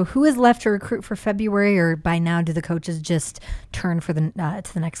right, so who is left to recruit for February, or by now do the coaches just turn for to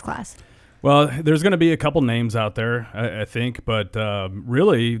the next class? Well, there's going to be a couple names out there, I think, but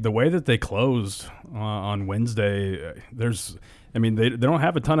really the way that they closed on Wednesday, they don't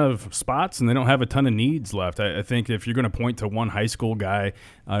have a ton of spots and they don't have a ton of needs left. I think if you're going to point to one high school guy,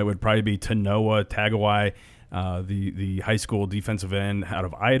 it would probably be Tanoa Tagawai, the high school defensive end out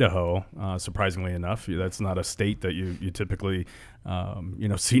of Idaho. Surprisingly enough, that's not a state that you typically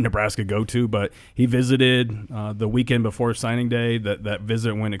see Nebraska go to. But he visited the weekend before signing day. That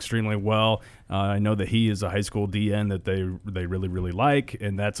visit went extremely well. I know that he is a high school DN that they really, really like,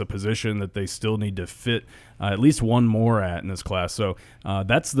 and that's a position that they still need to fit at least one more at in this class. So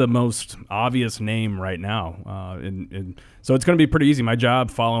that's the most obvious name right now. And so it's going to be pretty easy. My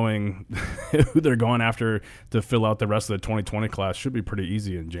job following who they're going after to fill out the rest of the 2020 class should be pretty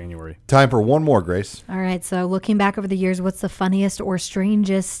easy in January. Time for one more, Grace. All right, so looking back over the years, what's the funniest or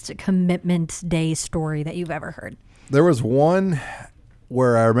strangest commitment day story that you've ever heard? There was one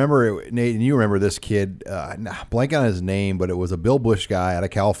where I remember, Nate, and you remember this kid, blank on his name, but it was a Bill Bush guy out of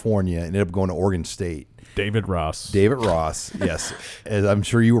California, ended up going to Oregon State. David Ross, yes. As I'm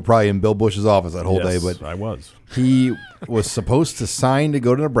sure you were probably in Bill Bush's office that whole day, but I was. He was supposed to sign to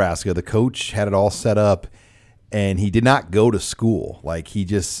go to Nebraska. The coach had it all set up, and he did not go to school. Like, he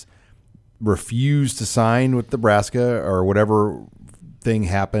just refused to sign with Nebraska or whatever thing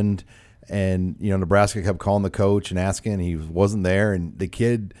happened. And, Nebraska kept calling the coach and asking, and he wasn't there. And the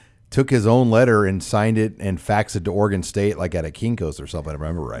kid took his own letter and signed it and faxed it to Oregon State, like at a Kinko's or something, if I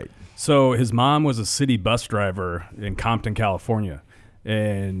remember right. So his mom was a city bus driver in Compton, California.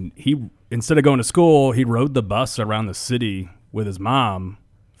 And he, instead of going to school, he rode the bus around the city with his mom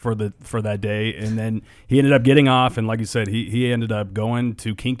for that day. And then he ended up getting off. And like you said, he ended up going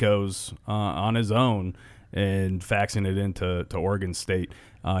to Kinko's on his own and faxing it into Oregon State.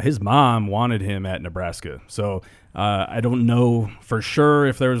 His mom wanted him at Nebraska. So I don't know for sure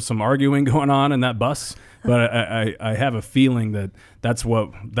if there was some arguing going on in that bus, but I have a feeling that's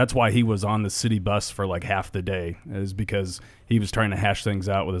why he was on the city bus for like half the day, is because he was trying to hash things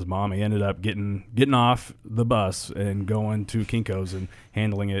out with his mom. He ended up getting off the bus and going to Kinko's and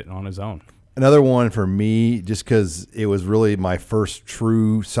handling it on his own. Another one for me, just because it was really my first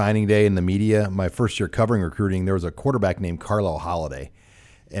true signing day in the media, my first year covering recruiting, there was a quarterback named Carlisle Holiday.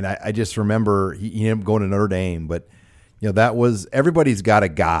 And I just remember he ended up going to Notre Dame. But, that was – everybody's got a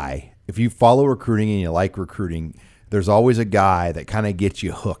guy. If you follow recruiting and you like recruiting, there's always a guy that kind of gets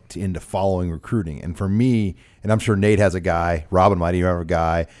you hooked into following recruiting. And for me, and I'm sure Nate has a guy, Robin might even have a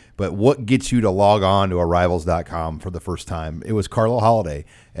guy, but what gets you to log on to Arrivals.com for the first time? It was Carlisle Holiday.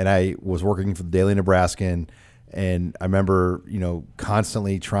 And I was working for the Daily Nebraskan, and I remember,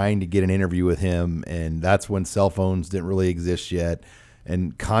 constantly trying to get an interview with him, and that's when cell phones didn't really exist yet,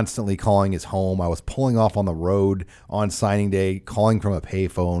 and constantly calling his home. I was pulling off on the road on signing day, calling from a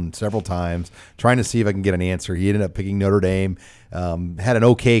payphone several times, trying to see if I can get an answer. He ended up picking Notre Dame, had an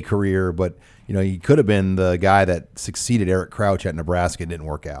okay career, but he could have been the guy that succeeded Eric Crouch at Nebraska. It didn't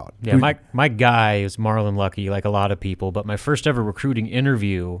work out. Yeah, my guy is Marlon Lucky, like a lot of people, but my first ever recruiting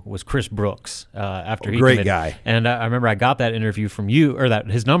interview was Chris Brooks after he great committed. Guy. And I remember I got that interview from you, or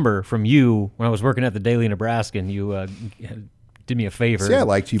his number from you when I was working at the Daily Nebraskan. You did me a favor. See, I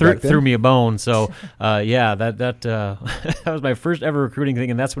liked you back then. Threw me a bone. So, that that was my first ever recruiting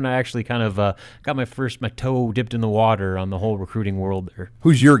thing, and that's when I actually kind of got my toe dipped in the water on the whole recruiting world there.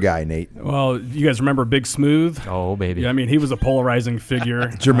 Who's your guy, Nate? Well, you guys remember Big Smooth? Oh, baby. Yeah, I mean, he was a polarizing figure.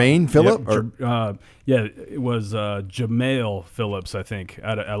 Jermaine Phillip? It was Jamail Phillips, I think,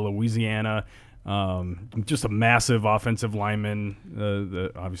 out of Louisiana. Just a massive offensive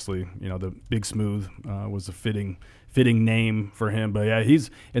lineman. Obviously, the Big Smooth was a fitting name for him. But yeah, he's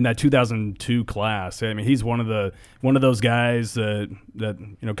in that 2002 class. I mean, he's one of those guys that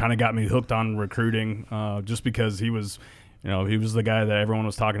kind of got me hooked on recruiting, just because he was the guy that everyone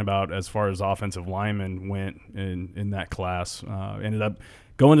was talking about as far as offensive lineman went in that class. Ended up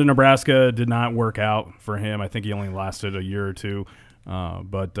going to Nebraska, did not work out for him. I think he only lasted a year or two.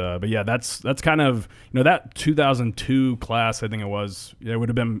 But yeah, that's kind of, that 2002 class, I think it was, it would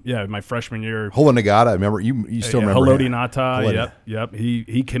have been, my freshman year. Holo Nagata, I remember, you still remember Haloti Ngata, yep.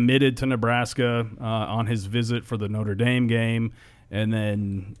 He committed to Nebraska, on his visit for the Notre Dame game. And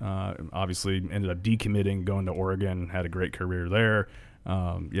then, obviously ended up decommitting, going to Oregon, had a great career there.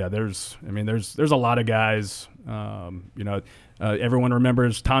 There's a lot of guys, everyone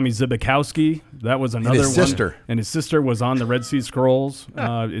remembers Tommy Zibikowski. That was another and his one. Sister. And his sister was on the Red Sea Scrolls.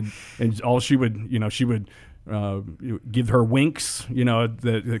 And all she would give her winks,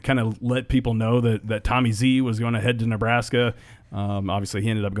 that kind of let people know that Tommy Z was going to head to Nebraska. Obviously, he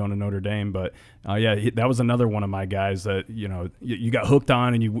ended up going to Notre Dame, but that was another one of my guys that you got hooked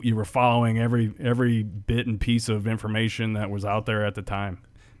on, and you were following every bit and piece of information that was out there at the time.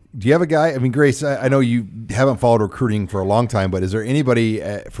 Do you have a guy? I mean, Grace, I know you haven't followed recruiting for a long time, but is there anybody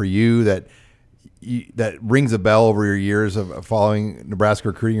for you that rings a bell over your years of following Nebraska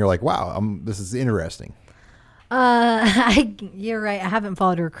recruiting? You're like, wow, this is interesting. You're right. I haven't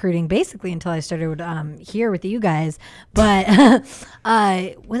followed recruiting basically until I started here with you guys. But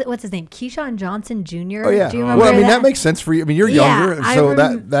what's his name? Keyshawn Johnson Jr. Oh yeah. Do you remember Well, I mean that makes sense for you. I mean you're younger, so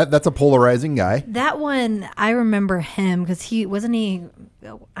that's a polarizing guy. That one I remember him because he.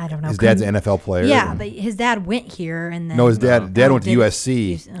 I don't know. His dad's an NFL player. Yeah, but his dad went here and then. No, his dad went to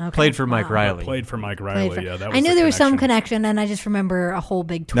USC. Okay. Played for Mike Riley. Played for Mike Riley. Yeah, that was I knew the there was some connection. connection, and I just remember a whole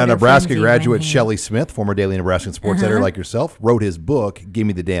big Twitter. Now, Nebraska frenzy graduate when he- Shelley Smith, former Daily Nebraska sports editor like yourself, wrote his book, Give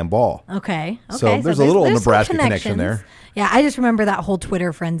Me the Damn Ball. Okay. So there's a little some Nebraska connection connections. there. Yeah, I just remember that whole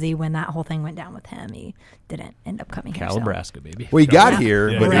Twitter frenzy when that whole thing went down with him. He didn't end up coming here. Cal so. Nebraska, baby. Well, he got here,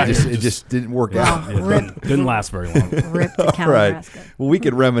 Yeah, but he got it here. just didn't work out. Didn't last very long. Rip to Cal, All right. Nebraska. Well, we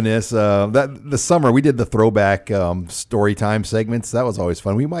could reminisce. That the summer we did the throwback story time segments. That was always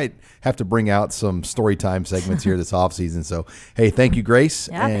fun. We might have to bring out some story time segments here this offseason. So, hey, thank you, Grace.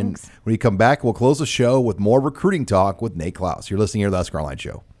 Yeah, and thanks. when you come back, we'll close the show with more recruiting talk with Nate Klaus. You're listening here to the Husker Online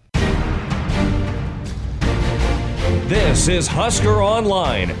Show. This is Husker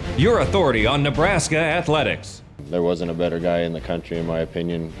Online, your authority on Nebraska athletics. There wasn't a better guy in the country, in my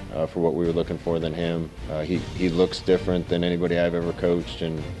opinion, for what we were looking for than him. He looks different than anybody I've ever coached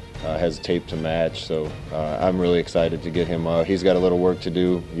and has tape to match. So I'm really excited to get him. He's got a little work to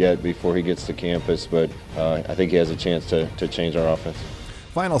do yet before he gets to campus, but I think he has a chance to change our offense.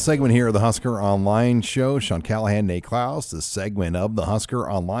 Final segment here of the Husker Online Show. Sean Callahan, Nate Klaus. This segment of the Husker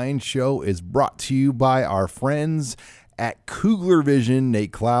Online Show is brought to you by our friends at Kugler Vision.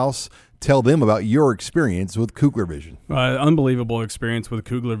 Nate Klaus, tell them about your experience with Kugler Vision. Unbelievable experience with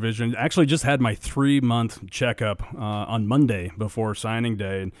Kugler Vision. Actually just had my 3-month checkup on Monday before signing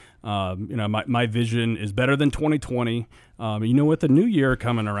day. And, my vision is better than 2020. With the new year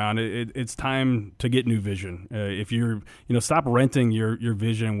coming around, it's time to get new vision. If you're, stop renting your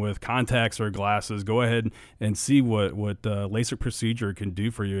vision with contacts or glasses. Go ahead and see what LASIK procedure can do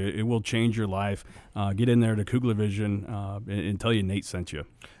for you. It will change your life. Get in there to Kugler Vision and tell you Nate sent you.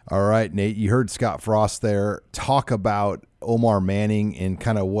 All right, Nate, you heard Scott Frost there talk about Omar Manning and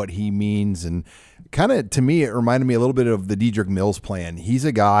kind of what he means. And kind of, to me, it reminded me a little bit of the Dedrick Mills plan. He's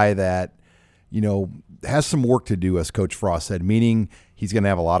a guy that, has some work to do, as Coach Frost said, meaning he's going to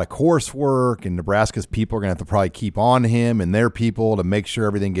have a lot of coursework, and Nebraska's people are going to have to probably keep on him and their people to make sure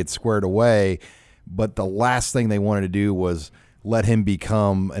everything gets squared away. But the last thing they wanted to do was let him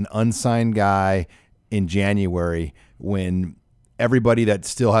become an unsigned guy in January when everybody that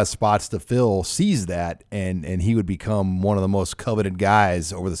still has spots to fill sees that, and he would become one of the most coveted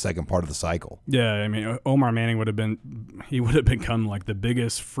guys over the second part of the cycle. Yeah, I mean, Omar Manning would have become like the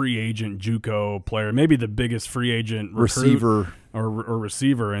biggest free agent JUCO player, maybe the biggest free agent receiver or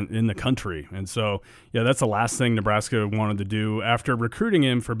receiver in the country. And so, yeah, that's the last thing Nebraska wanted to do after recruiting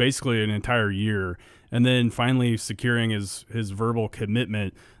him for basically an entire year and then finally securing his verbal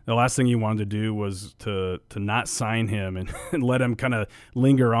commitment. The last thing he wanted to do was to not sign him and let him kind of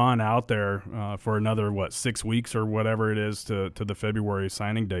linger on out there for another, 6 weeks or whatever it is to the February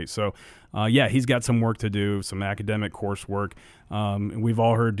signing date. So, he's got some work to do, some academic coursework. We've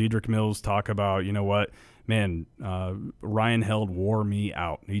all heard Dedrick Mills talk about, man, Ryan Held wore me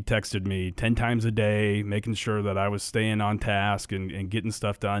out. He texted me 10 times a day, making sure that I was staying on task and getting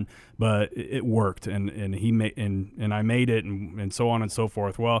stuff done. But it worked, and I made it, and so on and so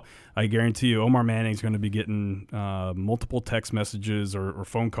forth. Well, I guarantee you, Omar Manning's going to be getting multiple text messages or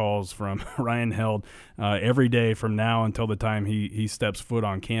phone calls from Ryan Held every day from now until the time he steps foot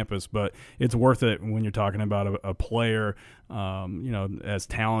on campus. But it's worth it when you're talking about a player, as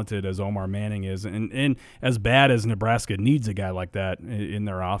talented as Omar Manning is, and as bad as Nebraska needs a guy like that in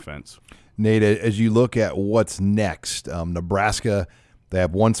their offense. Nate, as you look at what's next, Nebraska, they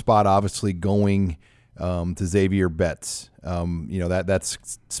have one spot obviously going to Xavier Betts.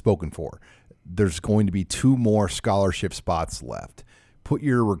 That's spoken for. There's going to be 2 more scholarship spots left. Put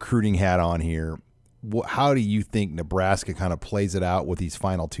your recruiting hat on here. How do you think Nebraska kind of plays it out with these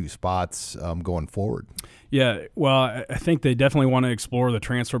final 2 spots going forward? Yeah, well, I think they definitely want to explore the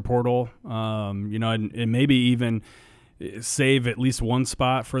transfer portal, and maybe even save at least one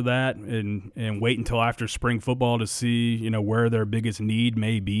spot for that and wait until after spring football to see, where their biggest need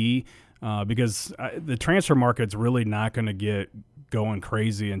may be, because the transfer market's really not going to get going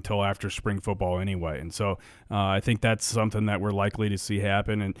crazy until after spring football anyway. And so I think that's something that we're likely to see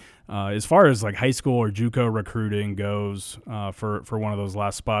happen. And as far as like high school or JUCO recruiting goes for one of those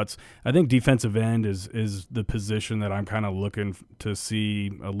last spots, I think defensive end is the position that I'm kind of looking to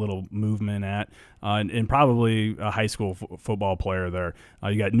see a little movement at, and probably a high school football player there.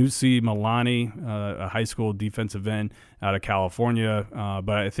 You got Nusi Milani, a high school defensive end out of California,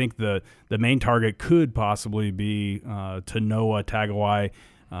 but I think the main target could possibly be Tanoa Tagawai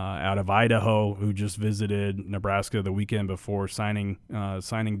out of Idaho, who just visited Nebraska the weekend before signing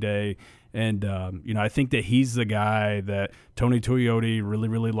day. And, I think that he's the guy that Tony Tuioti really,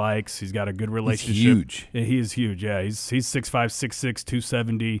 really likes. He's got a good relationship. He's huge. He is huge, yeah. He's 6'5", 6'6",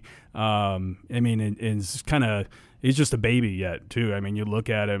 270. He's just a baby yet, too. I mean, you look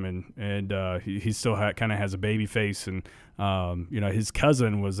at him, and he still kind of has a baby face. And, his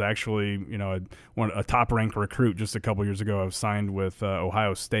cousin was actually, a top-ranked recruit just a couple years ago. I was signed with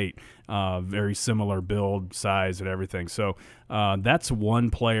Ohio State. Very similar build, size, and everything. So that's one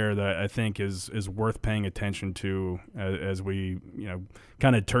player that I think is worth paying attention to as we,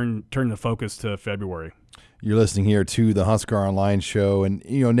 kind of turn the focus to February. You're listening here to the Husker Online Show. And,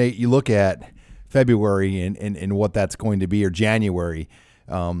 Nate, you look at February and what that's going to be, or January.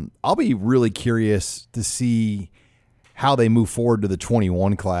 I'll be really curious to see how they move forward to the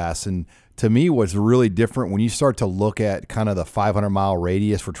 21 class. And to me, what's really different when you start to look at kind of the 500-mile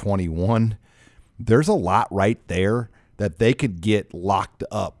radius for 21, there's a lot right there that they could get locked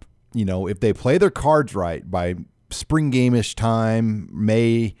up. If they play their cards right by spring game-ish time,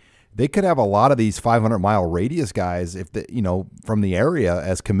 May, they could have a lot of these 500-mile radius guys from the area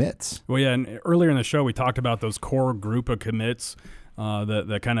as commits. Well, yeah, and earlier in the show we talked about those core group of commits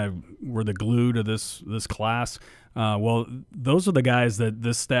that kind of were the glue to this class. Well, those are the guys that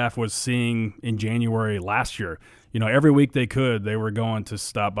this staff was seeing in January last year. Every week they were going to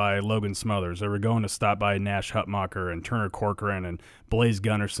stop by Logan Smothers. They were going to stop by Nash Hutmacher and Turner Corcoran and Blaze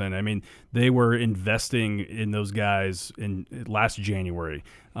Gunnarsson. I mean, they were investing in those guys in last January.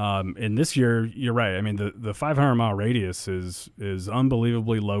 And this year, you're right. I mean, the 500-mile radius is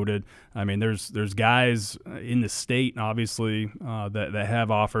unbelievably loaded. I mean, there's guys in the state, obviously, that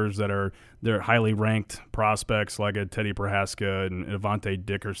have offers they're highly ranked prospects like a Teddy Prohaska and Avante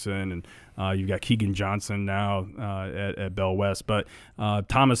Dickerson, and you've got Keegan Johnson now at Bell West, but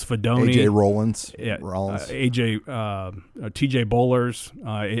Thomas Fedoni, AJ Rollins, TJ Bowlers,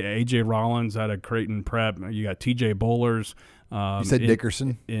 AJ Rollins out of Creighton Prep. You got TJ Bowlers. You said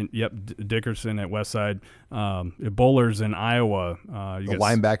Dickerson? Dickerson at Westside. Bowlers in Iowa. The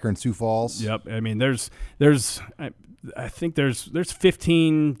linebacker in Sioux Falls. Yep. I mean, I think there's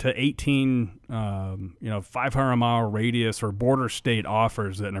 15 to 18, 500-mile radius or border state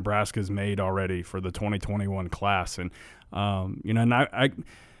offers that Nebraska's made already for the 2021 class. And,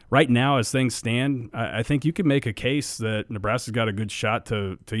 right now, as things stand, I think you can make a case that Nebraska's got a good shot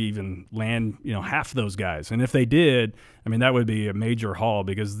to even land, half those guys. And if they did, I mean, that would be a major haul,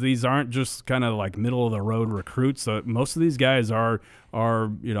 because these aren't just kind of like middle of the road recruits. Most of these guys are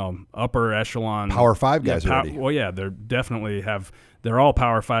upper echelon Power 5 guys already. Well, yeah, they're all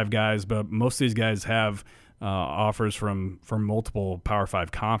Power 5 guys, but most of these guys have offers from multiple Power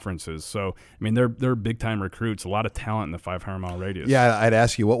 5 conferences. So, I mean, they're big time recruits. A lot of talent in the 500-mile radius. Yeah, I'd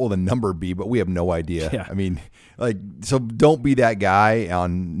ask you what will the number be, but we have no idea. Yeah. I mean, so don't be that guy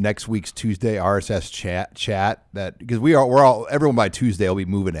on next week's Tuesday RSS chat that, because everyone by Tuesday will be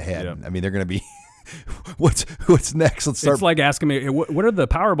moving ahead. Yeah. I mean, they're going to be. What's next? Let's start. It's like asking me, what are the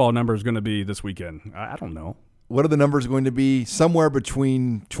Powerball numbers going to be this weekend? I don't know. What are the numbers going to be? Somewhere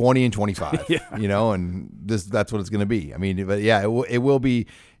between 20 and 25, yeah. And that's what it's going to be. I mean, but yeah, it will be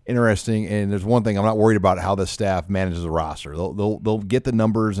interesting. And there's one thing, I'm not worried about how the staff manages the roster. They'll get the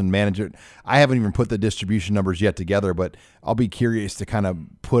numbers and manage it. I haven't even put the distribution numbers yet together, but I'll be curious to kind of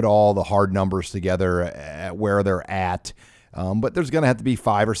put all the hard numbers together at where they're at. But there's going to have to be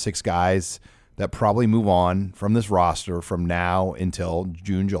 5 or 6 guys that probably move on from this roster from now until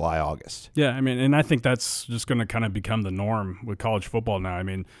June, July, August. Yeah, I mean, and I think that's just going to kind of become the norm with college football now. I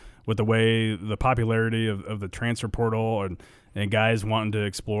mean, with the popularity of the transfer portal and guys wanting to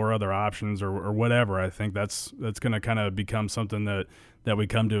explore other options or whatever, I think that's going to kind of become something that we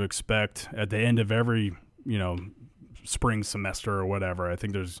come to expect at the end of every, spring semester or whatever. I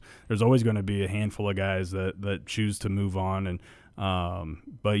think there's always going to be a handful of guys that choose to move on. And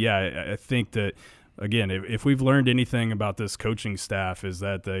but yeah, I think that again, if we've learned anything about this coaching staff is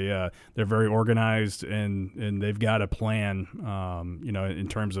that they're very organized and they've got a plan, in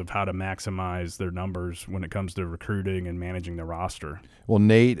terms of how to maximize their numbers when it comes to recruiting and managing the roster. Well,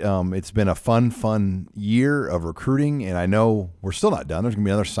 Nate, it's been a fun year of recruiting, and I know we're still not done. There's going to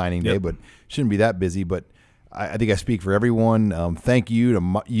be another signing day, but shouldn't be that busy. But I think I speak for everyone. Thank you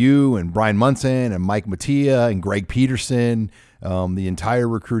to you and Brian Munson and Mike Mattia and Greg Peterson, the entire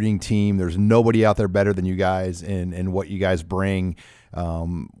recruiting team. There's nobody out there better than you guys and what you guys bring.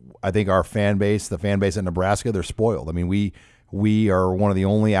 I think our fan base, the fan base at Nebraska, they're spoiled. I mean, we are one of the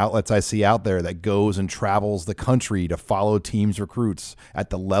only outlets I see out there that goes and travels the country to follow teams' recruits at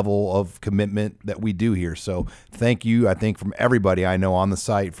the level of commitment that we do here. So thank you, I think, from everybody I know on the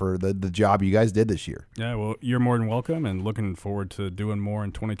site for the job you guys did this year. Yeah, well, you're more than welcome and looking forward to doing more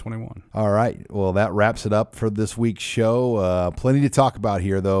in 2021. All right. Well, that wraps it up for this week's show. Plenty to talk about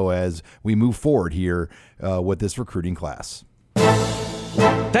here, though, as we move forward here with this recruiting class.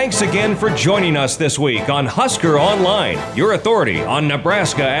 Thanks again for joining us this week on Husker Online, your authority on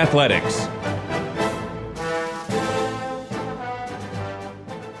Nebraska athletics.